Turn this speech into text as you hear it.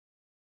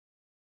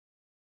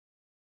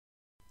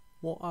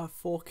What a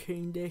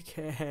fucking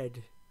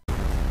dickhead.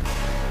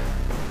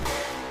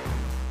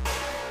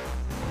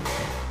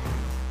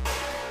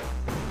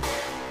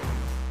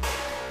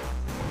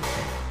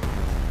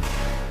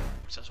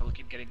 So that's why we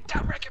keep getting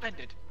damn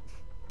recommended.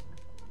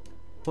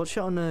 Watch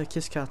it on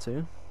Kiss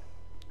Cartoon.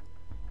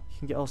 You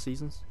can get all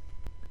seasons.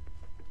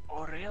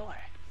 Oh really?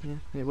 Yeah,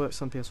 it works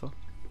on PS4.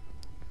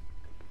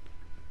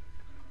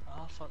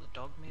 Oh, I thought the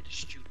dog made a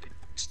stupid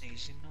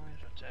sneezing noise.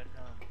 I turned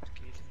around.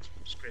 Keith's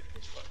script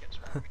is what gets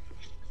wrong.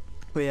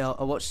 But yeah,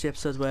 I watched the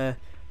episode where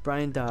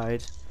Brian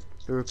died,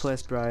 they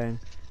replaced Brian,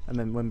 and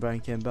then when Brian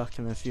came back,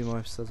 and then a few more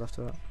episodes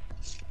after that.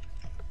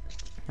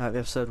 Like the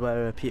episode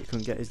where Peter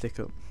couldn't get his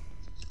dick up.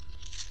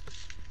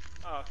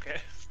 Oh,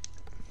 okay.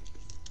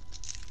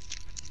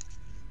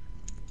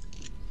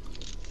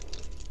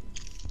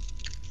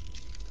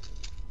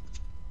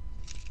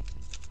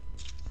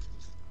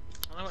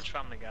 I only watch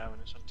Family Guy when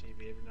it's on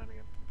TV every now and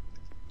again.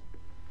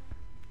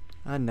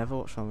 I never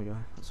watched Family Guy,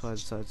 that's why I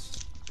decided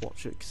to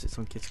watch it, because it's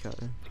on Kids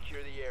Cartoon.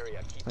 Secure the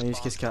area. Keep I use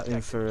Kids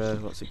Cartoon for,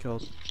 what's it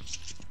called?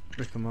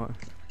 Rick and Morty.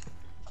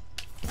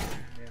 Yeah.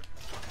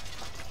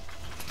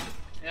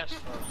 Yes,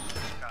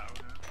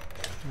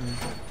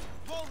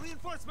 Wall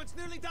reinforcements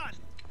nearly done.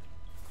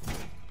 Camera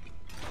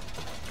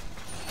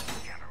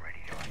ready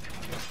to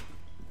activate.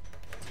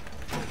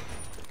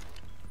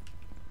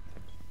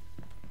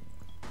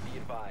 Be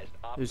advised.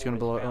 Who's gonna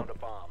blow it up? A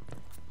bomb.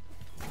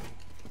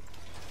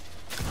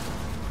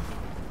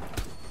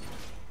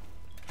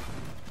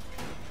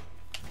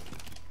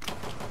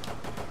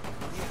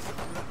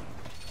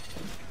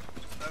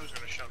 I was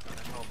gonna shotgun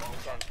this whole bomb.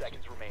 10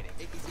 seconds remaining.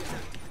 Be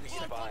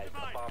advised. The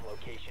bomb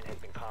location has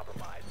been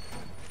compromised.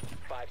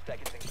 5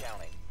 seconds and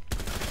counting.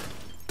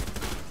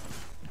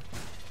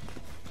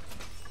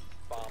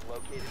 Bomb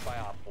located by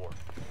Op 4.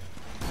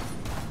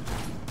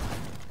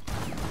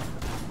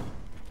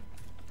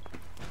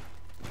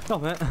 Oh,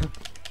 mate.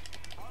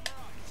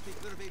 Stay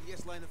clear of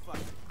ABS line of fire.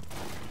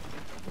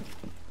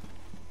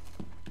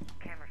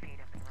 Camera feed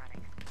up and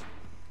running.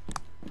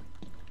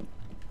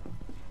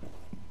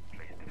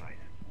 Place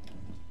device.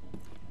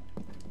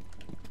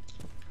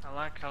 I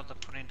like how they're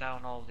putting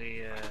down all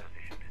the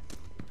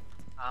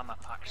armor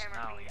packs Camera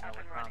now, feed you know, up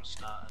when and running. rounds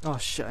started. Oh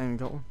shit, I ain't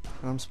got one.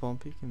 I'm spawn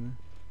peeking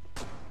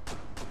there.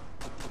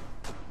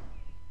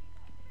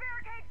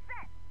 Barricade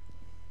set!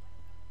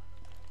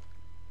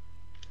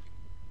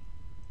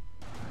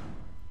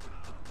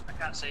 I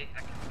can't see. I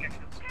can get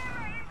kills.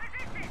 Camera in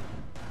position!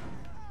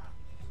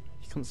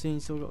 You couldn't see, you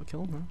still got a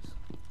kill, nice.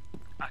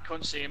 I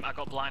couldn't see him. I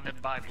got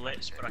blinded by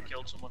Blitz, but I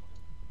killed someone.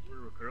 You were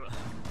a recruiter.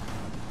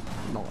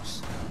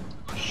 Nice.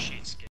 Oh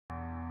shit, skin.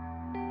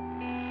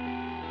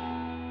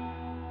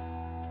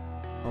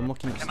 I'm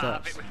looking at Can I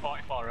have it stats. with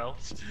 44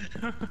 else?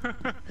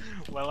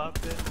 Well, I've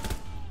been.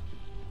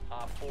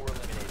 Op 4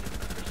 eliminated.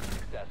 Mission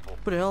successful.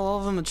 But hell, all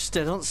of them are just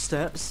dead on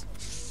steps.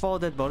 4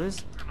 dead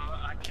bodies.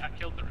 I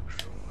killed the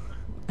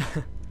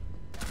recruit.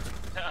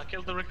 I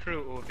killed the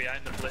recruit who was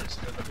behind the Blitz,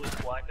 and the Blitz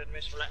blinded me,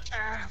 so I'm like,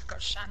 I've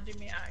got sand in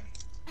my eye.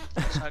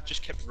 So I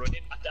just kept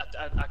running.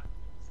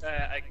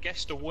 I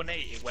guessed a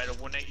 180 where a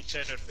 180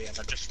 turn would be, and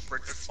I just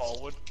sprinted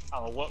forward.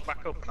 I'll walk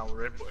back up and I'll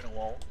red-button a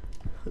wall.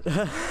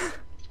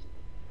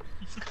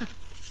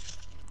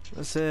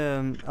 Let's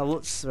I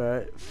looked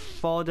right.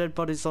 4 dead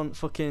bodies on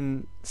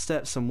fucking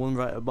steps and 1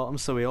 right at the bottom,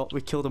 so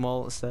we killed them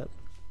all at the step.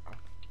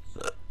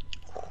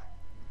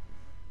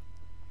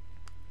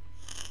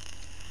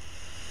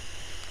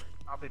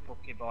 I'll be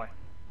Bucky boy.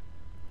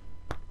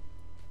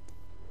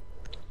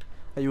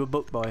 Are you a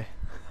book boy?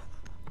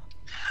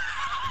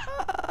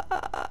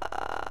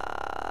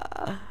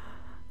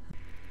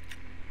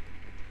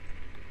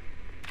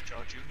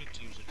 George, you need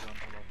to use a drone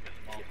to locate them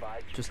all. Be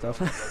advised. your Just drone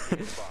have. has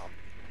located a bomb.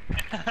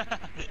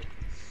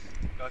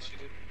 Gosh, you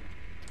did.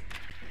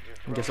 Your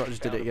And guess drone what, I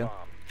just has did it found a again.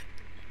 bomb.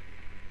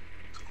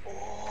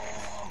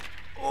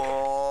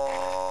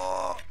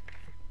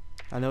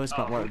 I know it's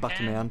not Oh, like the back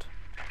of my hand.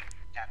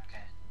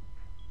 Okay.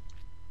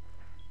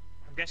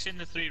 I'm guessing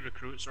the 3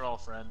 recruits are all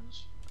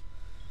friends.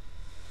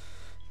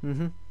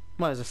 Well,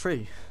 there's a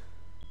 3.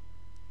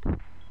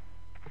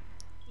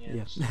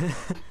 Yes. Yeah. I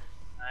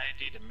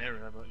need a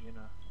mirror, but you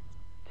know.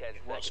 10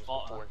 What seconds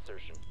spot? before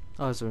insertion.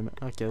 Oh, there's a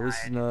okay,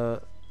 this is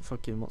no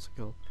fucking, what's it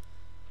called?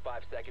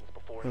 5 seconds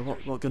before Wait,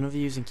 insertion. what gun are they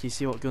using? Can you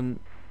see what gun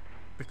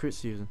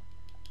recruits are using?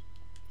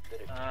 The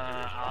diffuser is I'll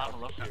have a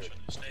now look secured. actually.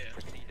 Stay here.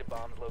 Proceed to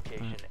bomb's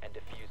location and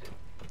defuse it.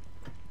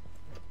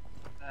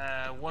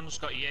 One's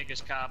got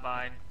Jaeger's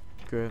carbine.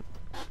 Great.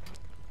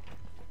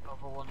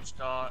 Other one's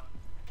got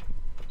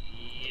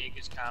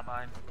Jaeger's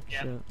carbine.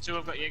 Yeah, Shit. 2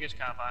 have got Jaeger's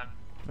carbine.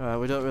 Alright,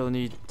 we don't really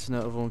need to know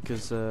the other one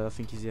because I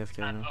think he's the FK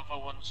And now. other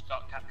one's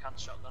got Capcan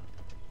shotgun.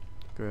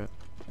 Great.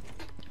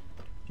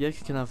 Yeah, you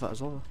can have that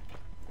as well.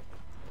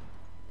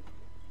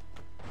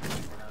 Yeah,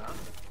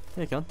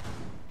 you can.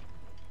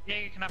 Yeah,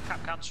 you can have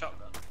Capcan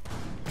shotgun.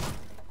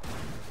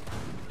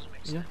 Doesn't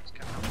make Yeah. sense.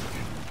 Capcan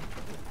shotgun.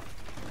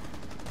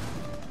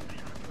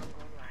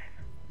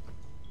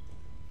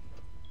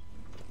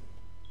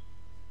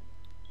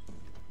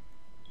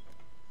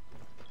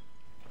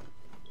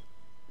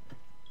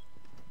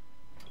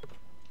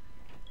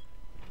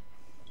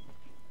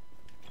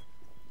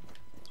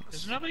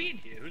 There's nobody in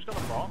here. Who's got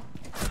a bomb?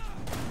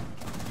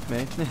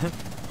 Me.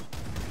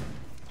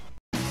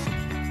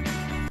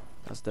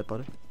 That's a dead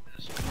body.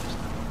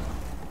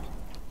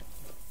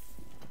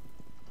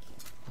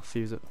 I'll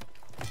fuse it.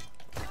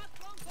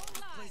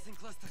 Placing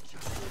cluster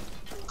charge.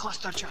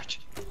 Cluster charge.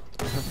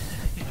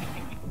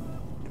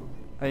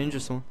 I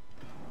injured someone.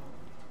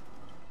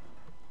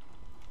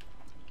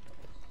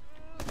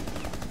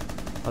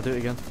 I'll do it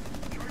again.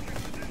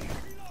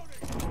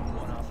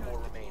 1 op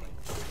 4 remaining.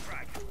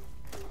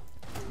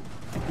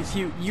 If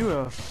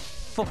you're a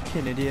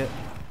fucking idiot.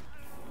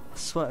 I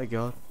swear to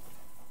God.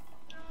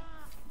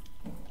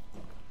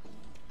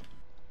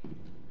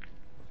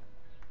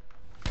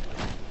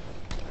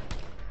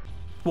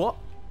 What?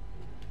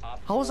 Op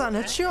How was that an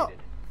 4 headshot? ended.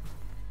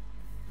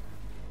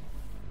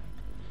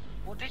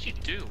 What did you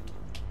do?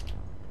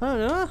 I don't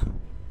know.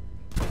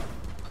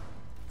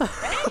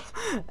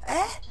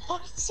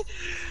 What?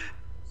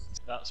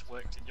 That's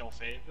worked in your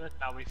favour.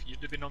 Now, if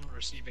you'd have been on the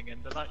receiving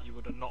end of that, you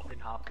would have not been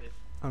happy.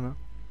 I don't know.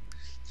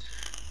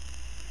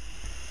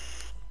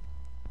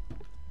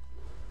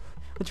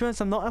 But to be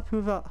honest, I'm not happy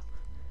with that.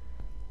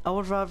 I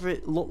would rather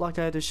it look like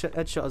I had a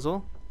headshot as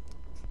well.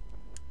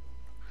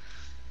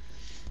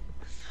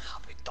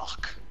 Happy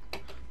duck.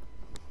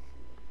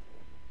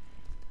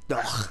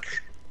 Ugh.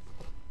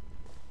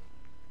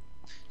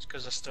 It's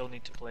because I still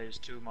need to play as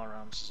 2 more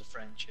rounds as a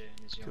French and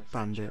he's the only French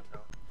Bandit. I've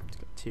got. He's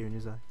got a tear in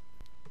his eye.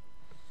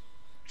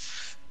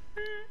 Is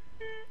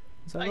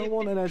that I not have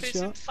one been an in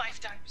prison headshot? 5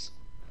 times.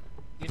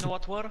 You know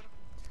what were?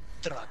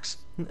 Drugs.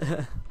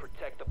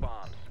 Protect the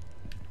bombs.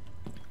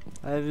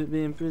 I haven't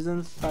been in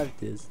prison 5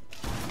 days.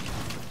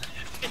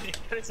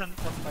 Prison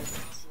for 5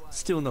 days.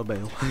 Still no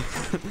bail. Op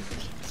 4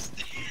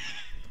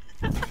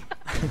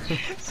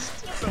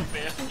 has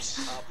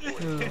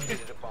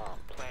located a bomb.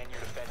 Plan your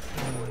defense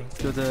accordingly.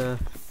 Good,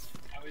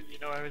 You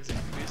know I was in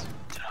prison.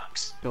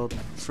 Drugs. good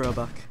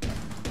throwback.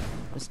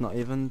 It's not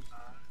even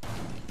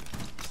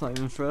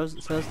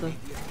Thursday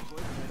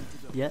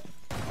yet.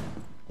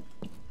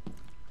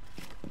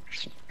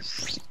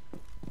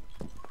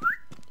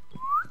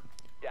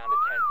 Down to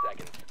 10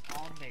 seconds.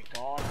 Oh my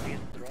god, these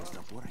drugs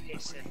are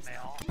pissing me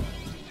off.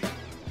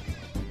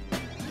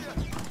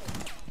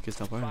 You can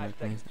stop wearing 5 it,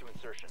 please. seconds to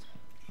insertion.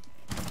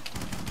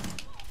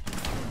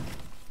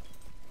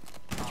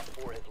 Op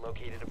 4 has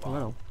located a bomb.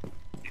 Well,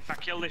 If I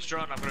kill this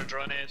drone, I've got a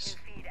drone ace.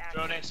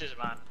 Drone ace is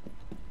man.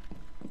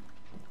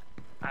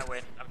 I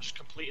win. I've just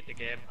completed the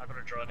game. I've got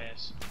a drone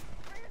ace.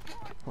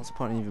 what's the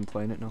point in even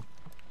playing it now?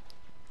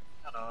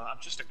 I know, I'm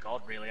just a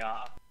god really,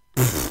 aren't I?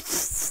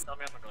 Tell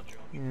me I'm a god,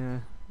 George. Yeah,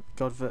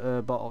 God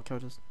bottle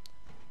coders.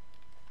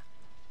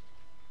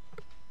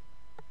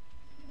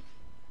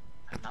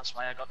 And that's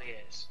why I got the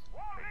ace.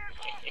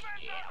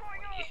 Yeah,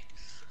 boy.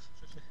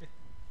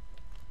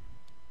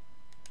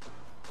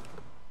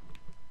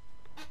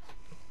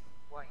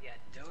 What you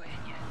doing,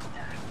 you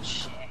damn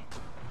shit?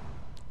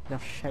 They're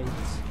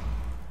shades.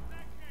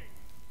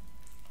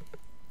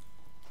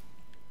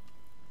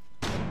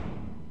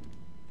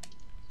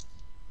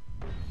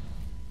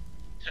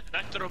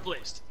 Nitro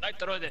placed.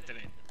 Nitro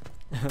detonated.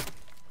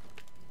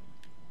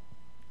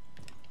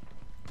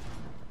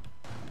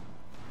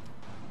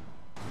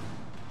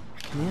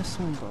 Can you hear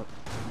someone but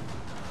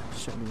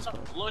shit me as What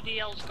well? the bloody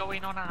hell's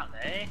going on out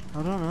there?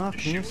 I don't know, can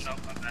you hear Shooting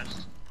up my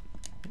vest.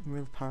 I'm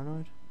real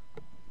paranoid.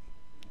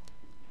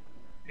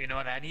 You know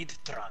what I need?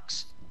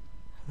 Drugs.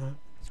 So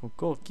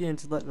go again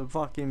to let the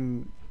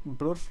fucking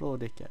blood flow,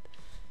 dickhead.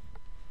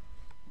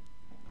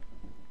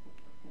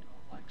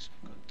 I like some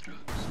good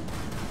drugs.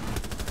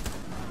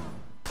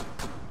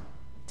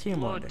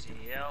 Team one, Bloody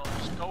dickhead. hell,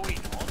 what's going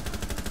on?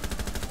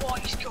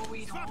 What is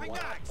going on? Swapping 1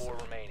 op bags. 4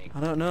 remaining. I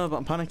don't know, but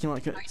I'm panicking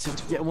like I to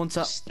don't get one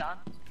tap. understand.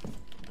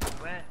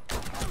 Where?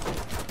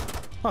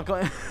 Oh, I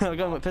got him. I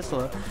got him with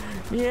pistol.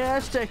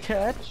 Yes,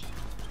 dickhead.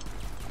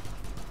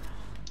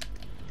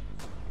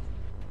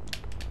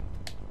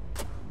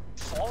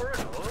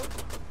 Foreigner?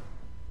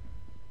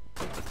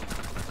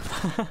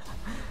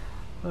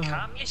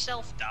 Calm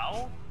yourself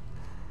down.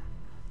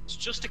 It's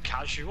just a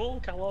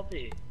casual,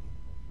 Calobi.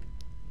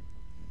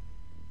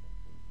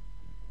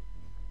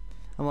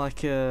 I'm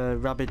like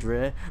Rabid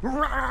Ray.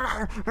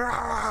 Alright,